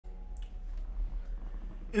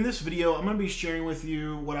In this video, I'm going to be sharing with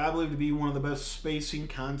you what I believe to be one of the best spacing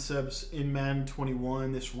concepts in Madden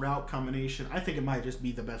 21, this route combination. I think it might just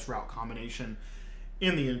be the best route combination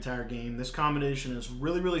in the entire game. This combination is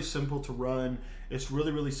really simple to run. It's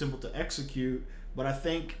really simple to execute, but I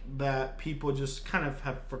think that people just kind of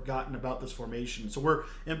have forgotten about this formation. So we're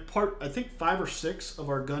in part, I think, 5 or 6 of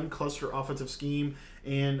our gun cluster offensive scheme.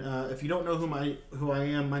 And if you don't know who I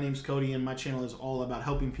am, my name's Cody, and my channel is all about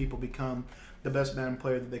helping people become the best Madden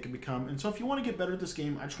player that they can become. And so if you want to get better at this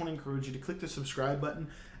game, I just want to encourage you to click the subscribe button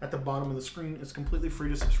at the bottom of the screen. It's completely free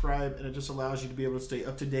to subscribe, and it just allows you to be able to stay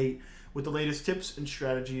up to date with the latest tips and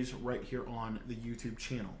strategies right here on the YouTube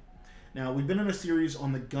channel. Now, we've been in a series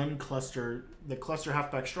on the gun cluster, the cluster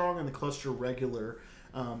halfback strong and the cluster regular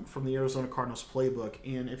from the Arizona Cardinals playbook.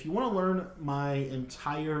 And if you want to learn my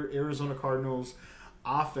entire Arizona Cardinals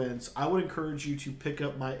offense, I would encourage you to pick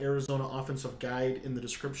up my Arizona offensive guide in the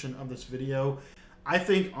description of this video. I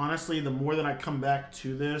think, honestly, the more that I come back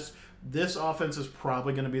to this offense is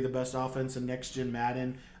probably going to be the best offense in Next Gen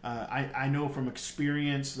Madden. I know from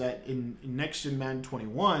experience that in Next Gen Madden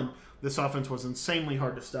 21, this offense was insanely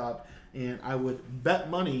hard to stop. And I would bet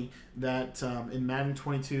money that in Madden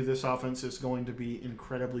 22, this offense is going to be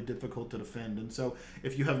incredibly difficult to defend. And so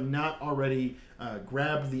if you have not already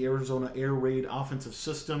grabbed the Arizona Air Raid offensive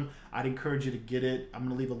system, I'd encourage you to get it. I'm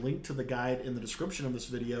going to leave a link to the guide in the description of this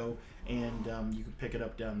video, and you can pick it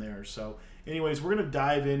up down there. So anyways, we're going to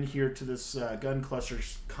dive in here to this gun cluster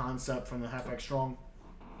concept from the halfback strong.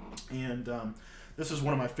 And this is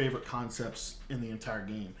one of my favorite concepts in the entire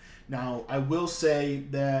game. Now, I will say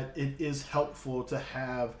that it is helpful to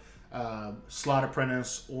have Slot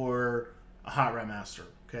Apprentice or a Hot Rod Master.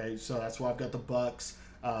 Okay, so that's why I've got the Bucks.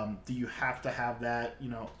 Do you have to have that? You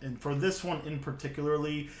know, and for this one in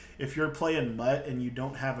particularly, if you're playing Mutt and you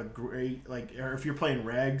don't have a great, like, or if you're playing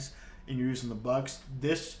Regs and you're using the Bucks,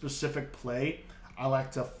 this specific play, I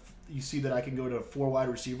like to. You see that I can go to a 4 wide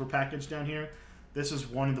receiver package down here. This is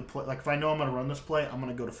one of the play. Like, if I know I'm going to run this play, I'm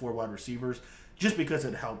going to go to 4 wide receivers, just because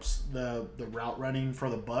it helps the route running for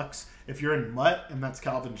the Bucks. If you're in Mutt and that's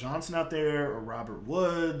Calvin Johnson out there, or Robert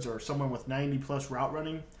Woods, or someone with 90+ route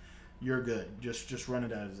running, you're good. Just run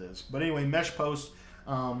it as is. But anyway, mesh post,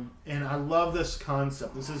 and I love this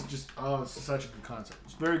concept. This is just it's such a good concept.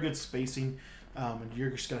 It's very good spacing, and you're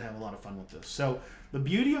just going to have a lot of fun with this. So the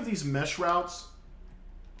beauty of these mesh routes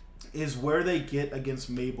is where they get against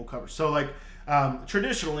Mabel coverage. So like.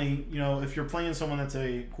 Traditionally, you know, if you're playing someone that's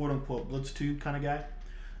a quote-unquote blitz 2 kind of guy,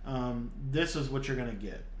 this is what you're going to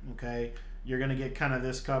get, okay? You're going to get kind of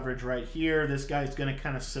this coverage right here. This guy's going to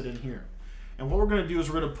kind of sit in here. And what we're going to do is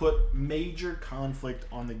we're going to put major conflict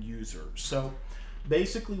on the user. So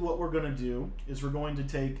basically what we're going to do is we're going to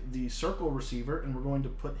take the circle receiver and we're going to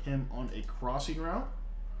put him on a crossing route.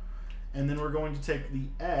 And then we're going to take the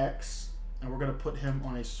X and we're going to put him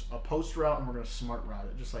on a post route, and we're going to smart route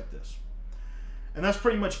it just like this. And that's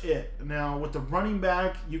pretty much it. Now, with the running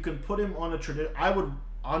back, you can put him on a traditional. I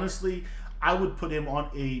would put him on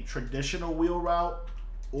a traditional wheel route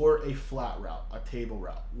or a flat route, a table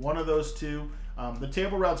route. One of those two. The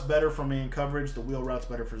table route's better for man coverage. The wheel route's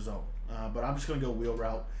better for zone. But I'm just going to go wheel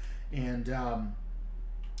route. And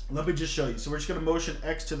let me just show you. So we're just going to motion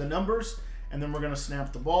X to the numbers, and then we're going to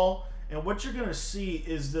snap the ball. And what you're going to see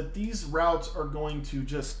is that these routes are going to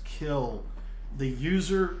just kill the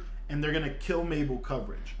user, and they're going to kill Mabel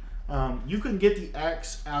coverage. You can get the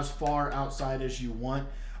X as far outside as you want.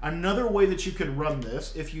 Another way that you can run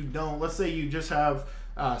this, if you don't, let's say you just have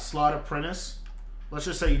Slot Apprentice. Let's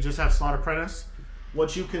just say you just have Slot Apprentice.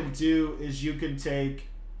 What you can do is you can take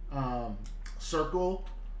circle.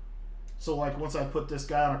 So like once I put this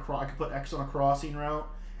guy on I can put X on a crossing route,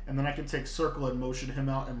 and then I can take circle and motion him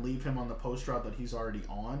out and leave him on the post route that he's already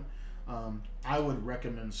on. I would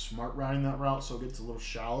recommend smart routing that route so it gets a little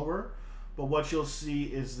shallower. But what you'll see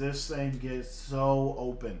is this thing gets so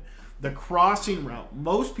open. The crossing route,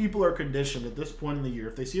 most people are conditioned at this point in the year,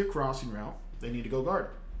 if they see a crossing route, they need to go guard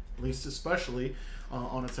it, at least especially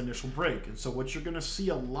on its initial break. And so what you're going to see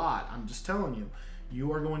a lot, I'm just telling you,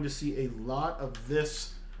 you are going to see a lot of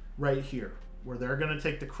this right here, where they're going to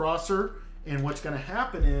take the crosser, and what's going to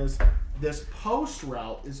happen is this post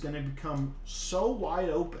route is going to become so wide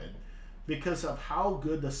open because of how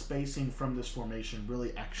good the spacing from this formation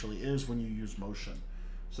really actually is when you use motion.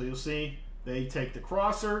 So you'll see they take the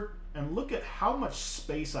crosser, and look at how much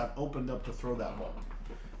space I've opened up to throw that ball.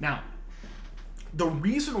 Now, the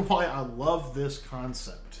reason why I love this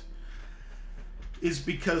concept is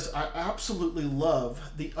because I absolutely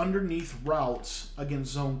love the underneath routes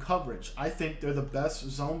against zone coverage. I think they're the best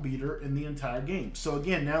zone beater in the entire game. So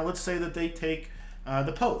again, now let's say that they take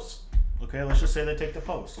the post. Okay, let's just say they take the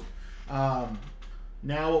post.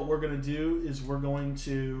 Now what we're going to do is we're going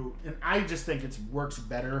to, and I just think it works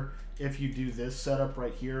better if you do this setup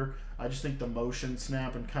right here. I just think the motion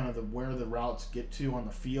snap and kind of where the routes get to on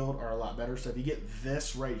the field are a lot better. So if you get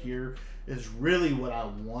this right here is really what I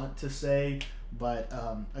want to say. But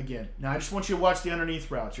again, now I just want you to watch the underneath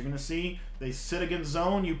routes. You're going to see they sit against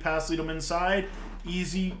zone. You pass lead them inside.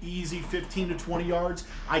 Easy, 15 to 20 yards.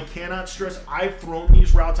 I cannot stress, I've thrown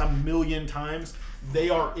these routes a million times. They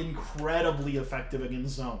are incredibly effective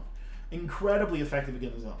against zone. Incredibly effective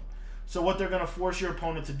against zone. So what they're going to force your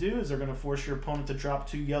opponent to do is they're going to force your opponent to drop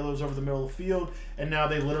 2 yellows over the middle of the field, and now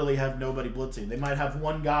they literally have nobody blitzing. They might have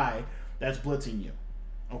one guy that's blitzing you.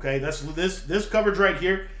 Okay, this coverage right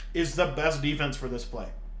here is the best defense for this play.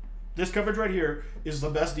 This coverage right here is the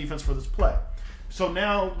best defense for this play. So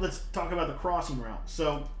now let's talk about the crossing route.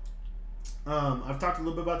 So I've talked a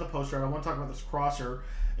little bit about the post route. I want to talk about this crosser,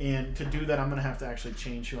 and to do that I'm going to have to actually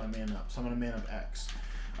change who I man up. So I'm going to man up X.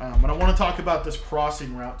 But I want to talk about this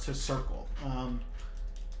crossing route to circle.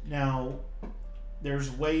 Now,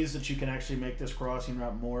 there's ways that you can actually make this crossing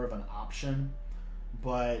route more of an option,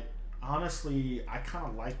 but honestly, I kind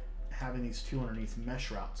of like having these 2 underneath mesh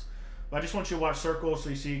routes. But I just want you to watch circle, so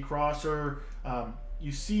you see crosser.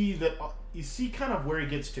 You see kind of where he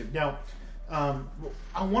gets to. Now,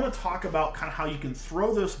 I want to talk about kind of how you can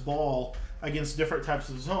throw this ball against different types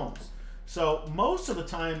of zones. So most of the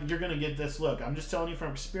time, you're going to get this look. I'm just telling you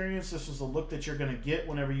from experience, this is the look that you're going to get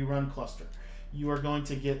whenever you run cluster. You are going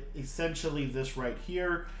to get essentially this right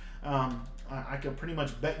here. I could pretty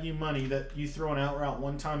much bet you money that you throw an out route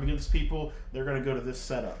one time against people, they're going to go to this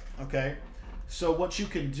setup, okay? So what you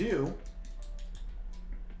can do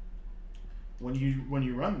when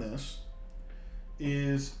you run this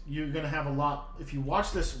is you're going to have a lot. If you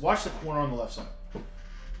watch this, watch the corner on the left side.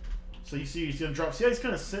 So you see he's going to drop. See how he's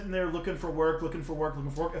kind of sitting there looking for work.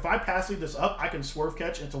 If I pass lead this up, I can swerve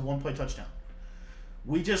catch. It's a 1-play touchdown.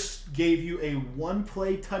 We just gave you a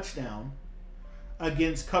 1-play touchdown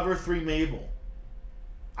against cover 3 Mabel.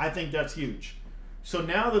 I think that's huge. So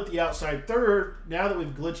now that the outside third, now that we've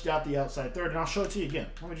glitched out the outside third, and I'll show it to you again.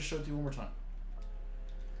 Let me just show it to you one more time.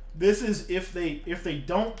 This is if they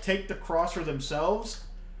don't take the crosser themselves,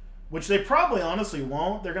 which they probably honestly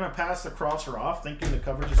won't. They're going to pass the crosser off thinking the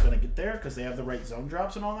coverage is going to get there because they have the right zone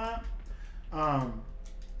drops and all that.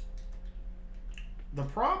 The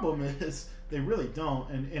problem is they really don't,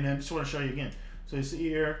 and I just want to show you again. So you see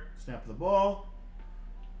here, snap the ball,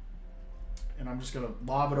 and I'm just going to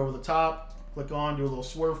lob it over the top, click on, do a little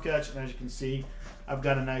swerve catch, and as you can see, I've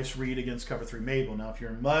got a nice read against cover 3 Mabel. Now, if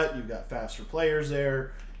you're in MUT, you've got faster players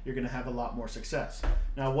there, you're going to have a lot more success.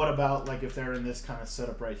 Now, what about like if they're in this kind of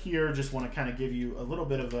setup right here? Just want to kind of give you a little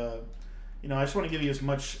bit of a, I just want to give you as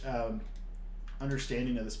much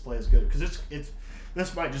understanding of this play as good, because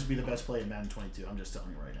this might just be the best play in Madden 22. I'm just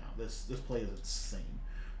telling you right now. This play is insane.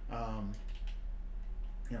 Of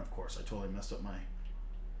course, I totally messed up my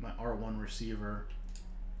R1 receiver.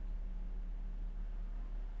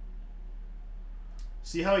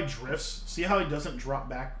 See how he drifts? See how he doesn't drop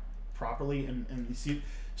back properly? And you see,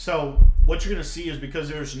 so what you're going to see is because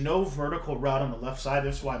there's no vertical route on the left side.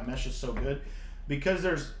 This is why mesh is so good. Because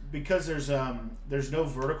there's no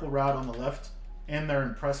vertical route on the left, and they're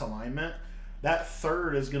in press alignment. That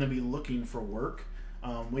third is going to be looking for work.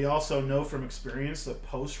 We also know from experience that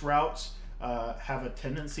post routes have a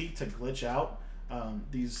tendency to glitch out.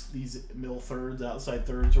 These middle thirds, outside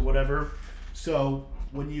thirds, or whatever. So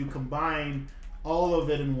when you combine all of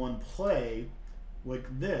it in one play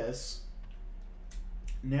like this,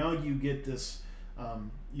 now you get this.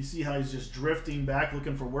 You see how he's just drifting back,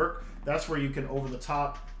 looking for work. That's where you can over the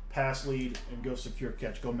top, pass lead, and go secure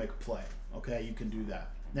catch, go make a play. Okay, you can do that.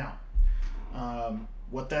 Now,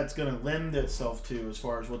 what that's going to lend itself to as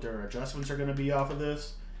far as what their adjustments are going to be off of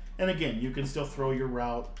this. And again, you can still throw your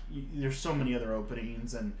route. There's so many other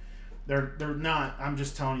openings, and they're not. I'm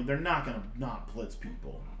just telling you, they're not going to not blitz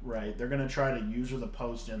people, right? They're going to try to use the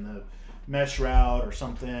post in the mesh route or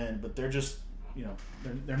something, but they're just,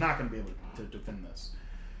 they're not going to be able to defend this.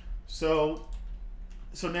 So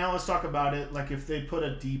now let's talk about it. Like if they put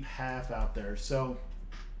a deep half out there, so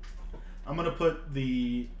I'm going to put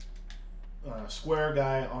the square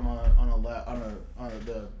guy on the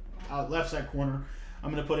left side corner. I'm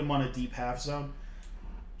going to put him on a deep half zone.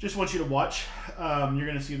 Just want you to watch. You're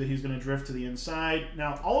going to see that he's going to drift to the inside.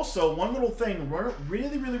 Now, also, one little thing,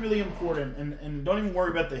 really, really, really important, and don't even worry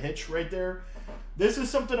about the hitch right there. This is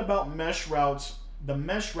something about mesh routes, the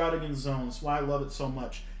mesh routing in zones, why I love it so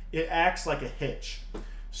much. It acts like a hitch.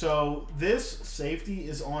 So this safety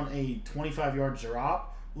is on a 25-yard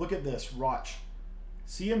drop. Look at this, watch.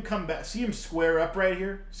 See him come back. See him square up right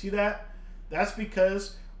here. See that? That's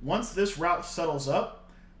because once this route settles up,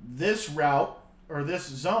 this route or this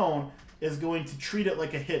zone is going to treat it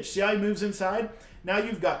like a hitch. See how he moves inside? Now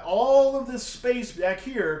you've got all of this space back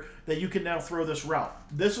here that you can now throw this route.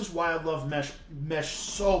 This is why I love mesh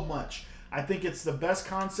so much. I think it's the best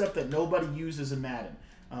concept that nobody uses in Madden.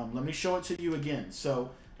 Let me show it to you again.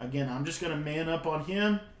 So again, I'm just going to man up on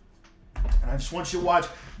him. And I just want you to watch.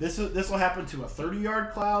 This will happen to a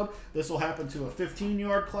 30-yard cloud. This will happen to a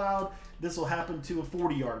 15-yard cloud. This will happen to a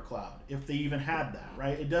 40-yard cloud, if they even had that,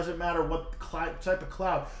 right? It doesn't matter what type of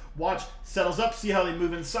cloud. Watch, settles up, see how they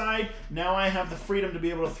move inside. Now I have the freedom to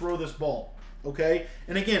be able to throw this ball, okay?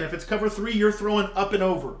 And again, if it's cover 3, you're throwing up and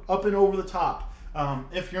over the top.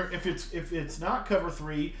 If it's not cover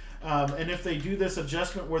 3, and if they do this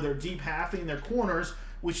adjustment where they're deep halving their corners,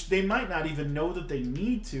 which they might not even know that they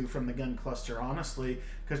need to from the gun cluster, honestly,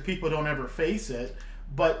 because people don't ever face it.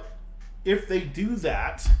 But if they do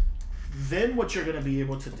that, then what you're going to be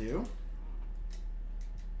able to do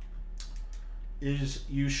is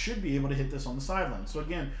you should be able to hit this on the sideline. So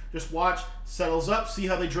again, just watch, settles up, see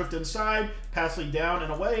how they drift inside, pass lead down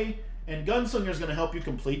and away, and Gunslinger is going to help you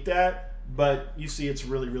complete that, but you see it's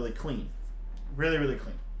really, really clean. Really, really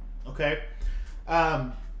clean. Okay?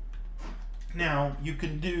 Now, you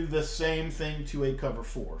can do the same thing to a cover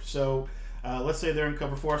 4. So let's say they're in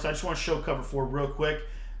cover 4. So I just want to show cover 4 real quick.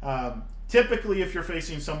 Typically, if you're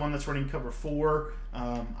facing someone that's running cover 4,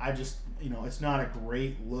 it's not a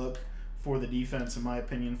great look for the defense, in my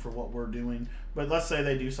opinion, for what we're doing. But let's say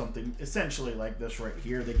they do something essentially like this right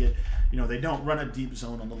here. They get, they don't run a deep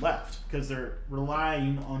zone on the left because they're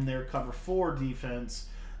relying on their cover 4 defense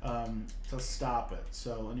to stop it.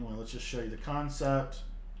 So anyway, let's just show you the concept.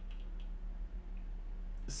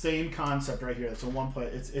 Same concept right here. It's a one play.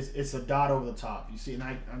 It's a dot over the top. You see,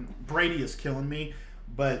 and Brady is killing me,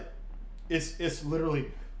 but it's literally,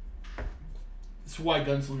 it's why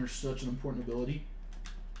Gunslinger is such an important ability.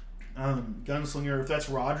 Gunslinger, if that's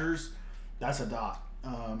Rodgers, that's a dot.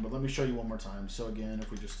 But let me show you one more time. So again, if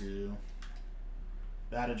we just do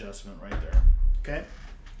that adjustment right there, okay.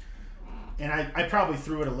 And I probably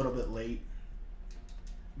threw it a little bit late,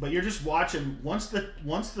 but you're just watching. Once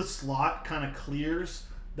the slot kind of clears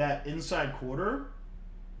that inside quarter,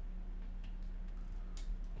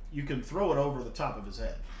 you can throw it over the top of his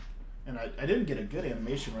head. And I didn't get a good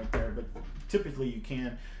animation right there, but typically you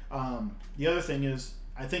can. The other thing is,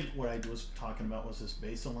 I think what I was talking about was this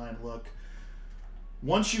baseline look.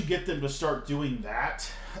 Once you get them to start doing that,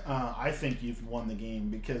 I think you've won the game,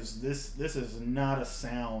 because this is not a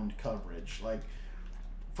sound coverage. Like,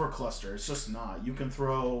 for cluster, it's just not. You can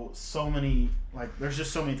throw so many, there's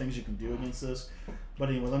just so many things you can do against this. But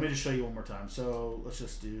anyway, let me just show you one more time. So let's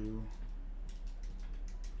just do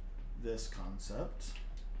this concept.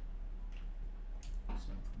 Snap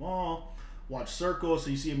the ball. Watch circle, so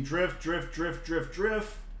you see him drift, drift, drift, drift,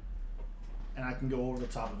 drift, and I can go over the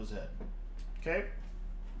top of his head. Okay?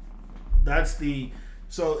 That's and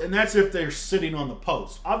that's if they're sitting on the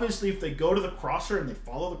post. Obviously, if they go to the crosser and they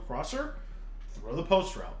follow the crosser, throw the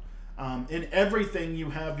post route. In everything, you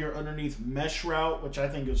have your underneath mesh route, which I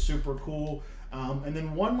think is super cool. And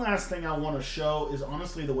then one last thing I want to show is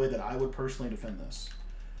honestly the way that I would personally defend this.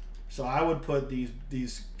 So I would put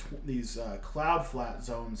these cloud flat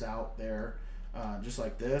zones out there, just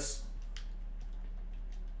like this,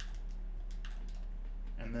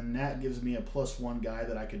 and then that gives me a +1 guy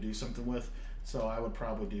that I could do something with. So I would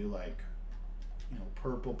probably do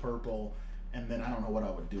purple, purple, and then I don't know what I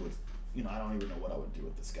would do with. I don't even know what I would do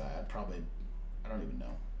with this guy. I don't even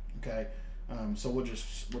know. Okay, so we'll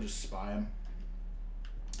just spy him.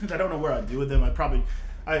 Because I don't know where I'd do with them.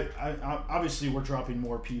 I obviously we're dropping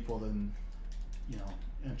more people than,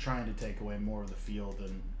 and trying to take away more of the field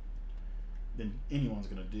than anyone's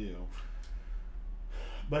gonna do.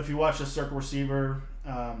 But if you watch the circle receiver,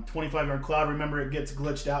 25-yard cloud, remember it gets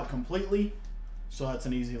glitched out completely. So that's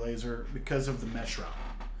an easy laser because of the mesh route.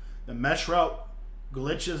 The mesh route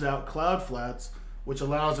glitches out cloud flats, which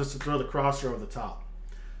allows us to throw the crosser over the top.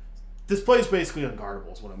 This play is basically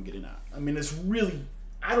unguardable is what I'm getting at. I mean, it's really,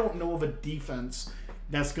 I don't know of a defense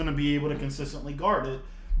that's going to be able to consistently guard it.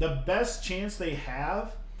 The best chance they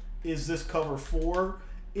have is this cover 4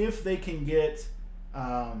 if they can get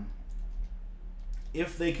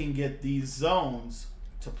these zones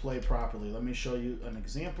to play properly. Let me show you an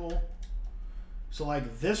example. So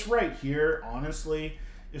like this right here, honestly,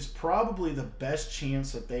 is probably the best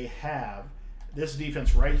chance that they have, this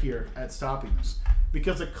defense right here, at stopping this.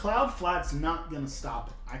 Because a cloud flat's not going to stop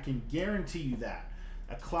it. I can guarantee you that.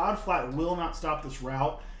 A cloud flat will not stop this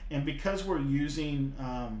route. And because we're using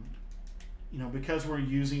you know, because we're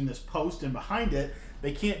using this post in behind it,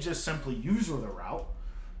 they can't just simply use the route.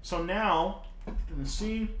 So now,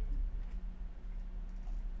 see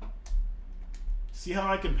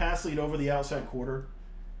how I can pass lead over the outside quarter?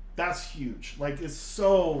 That's huge. Like, it's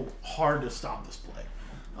so hard to stop this play.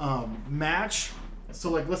 Match. So,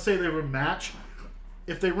 like, let's say they were match.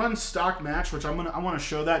 If they run stock match, which I want to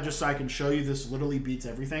show that just so I can show you this literally beats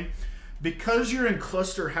everything. Because you're in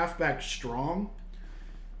cluster halfback strong,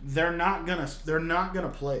 they're not gonna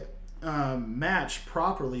play it match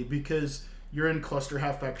properly because you're in cluster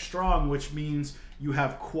halfback strong, which means you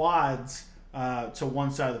have quads to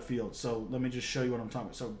one side of the field. So let me just show you what I'm talking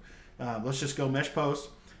about. So let's just go mesh post.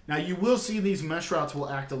 Now you will see these mesh routes will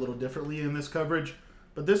act a little differently in this coverage,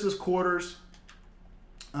 but this is quarters.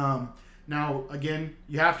 Now again,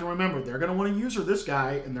 you have to remember they're going to want to use this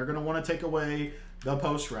guy, and they're going to want to take away the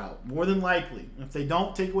post route more than likely. If they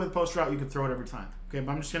don't take away the post route, you can throw it every time. Okay,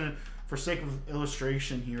 but I'm just going to, for sake of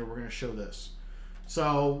illustration here, we're going to show this.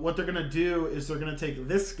 So what they're going to do is they're going to take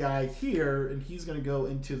this guy here, and he's going to go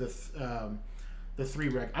into the 3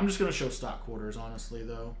 rec. I'm just going to show stock quarters, honestly,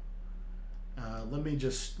 though. Let me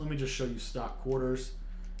just show you stock quarters,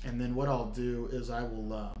 and then what I'll do is I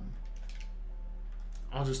will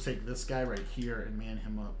I'll just take this guy right here and man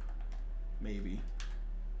him up, maybe,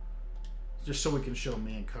 just so we can show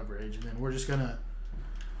man coverage, and then we're just gonna,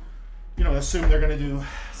 you know, assume they're gonna do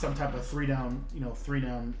some type of 3 down, you know,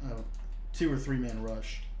 2 or 3 man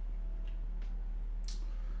rush.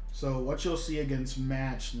 So what you'll see against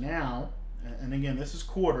match now, and again, this is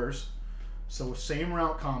quarters, so same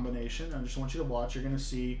route combination. I just want you to watch. You're going to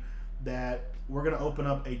see that we're going to open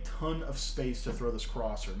up a ton of space to throw this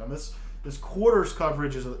crosser. Now this quarters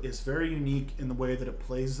coverage is very unique in the way that it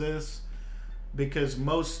plays this, because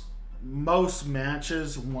most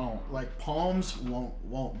matches won't, like palms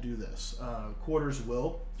won't do this. Quarters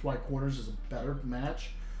will. That's why quarters is a better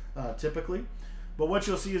match typically. But what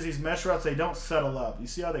you'll see is these mesh routes, they don't settle up. You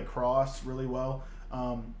see how they cross really well.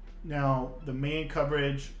 Now the man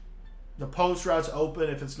coverage, the post route's open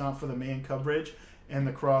if it's not for the man coverage, and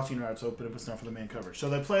the crossing route's open if it's not for the man coverage. So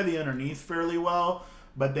they play the underneath fairly well,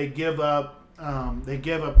 but they give up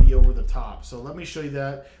the over the top. So let me show you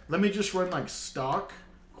that. Let me just run like stock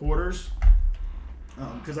quarters,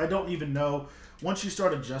 because I don't even know. Once you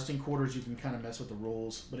start adjusting quarters, you can kind of mess with the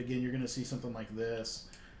rules. But again, you're going to see something like this.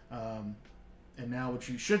 And now what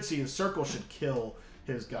you should see is circle should kill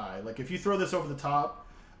his guy. Like if you throw this over the top,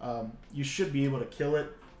 you should be able to kill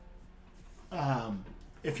it.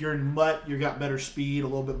 If you're in mutt, you got better speed. A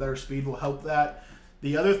little bit better speed will help that.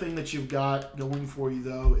 The other thing that you've got going for you,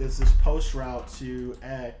 though, is this post route to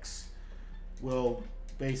X will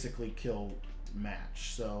basically kill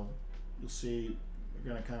match. So you'll see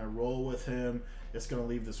we're going to kind of roll with him. It's going to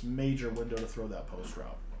leave this major window to throw that post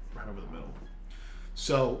route right over the middle.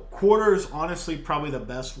 So quarters, honestly, probably the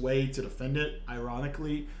best way to defend it,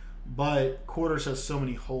 ironically. But quarters has so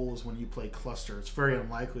many holes when you play cluster. It's very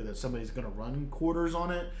unlikely that somebody's going to run quarters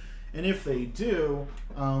on it. And if they do,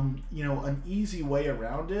 you know, an easy way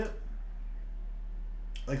around it,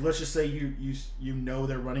 like let's just say you know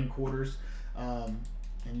they're running quarters, and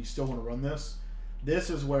you still want to run this. This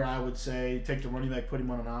is where I would say take the running back, put him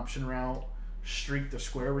on an option route, streak the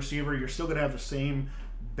square receiver. You're still going to have the same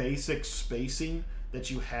basic spacing that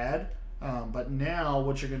you had, but now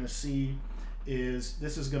what you're going to see is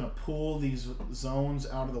this is going to pull these zones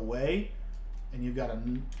out of the way, and you've got a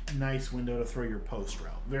nice window to throw your post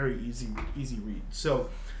route. Very easy read. So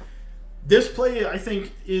this play, I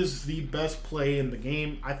think, is the best play in the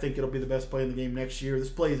game. I think it'll be the best play in the game next year.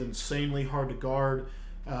 This play is insanely hard to guard.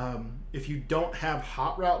 If you don't have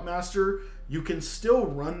Hot Route Master, you can still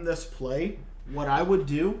run this play. What I would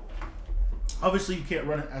do, obviously you can't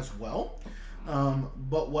run it as well,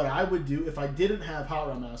 but what I would do if I didn't have Hot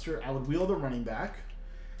Route Master, I would wheel the running back,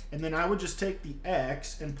 and then I would just take the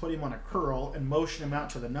X and put him on a curl and motion him out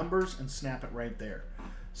to the numbers and snap it right there.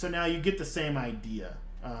 So now you get the same idea.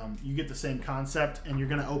 You get the same concept, and you're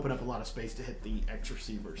going to open up a lot of space to hit the X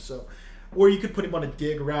receivers. So, or you could put him on a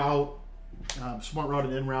dig route, smart route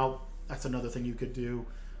and in route. That's another thing you could do.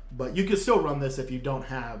 But you could still run this if you don't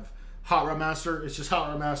have Hot Route Master. It's just Hot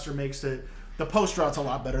Route Master makes it, the post route's a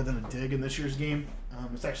lot better than a dig in this year's game.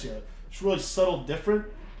 It's actually it's really subtle different,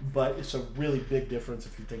 but it's a really big difference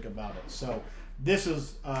if you think about it. So this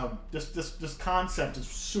is this concept is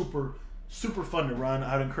super fun to run.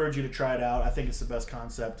 I'd encourage you to try it out. I think it's the best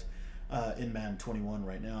concept in Madden 21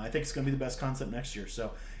 right now. I think it's going to be the best concept next year.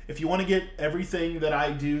 So if you want to get everything that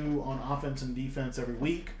I do on offense and defense every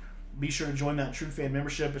week, be sure to join that True Fan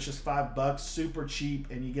membership. It's just $5, super cheap,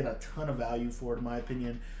 and you get a ton of value for it, in my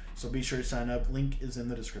opinion. So be sure to sign up. Link is in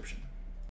the description.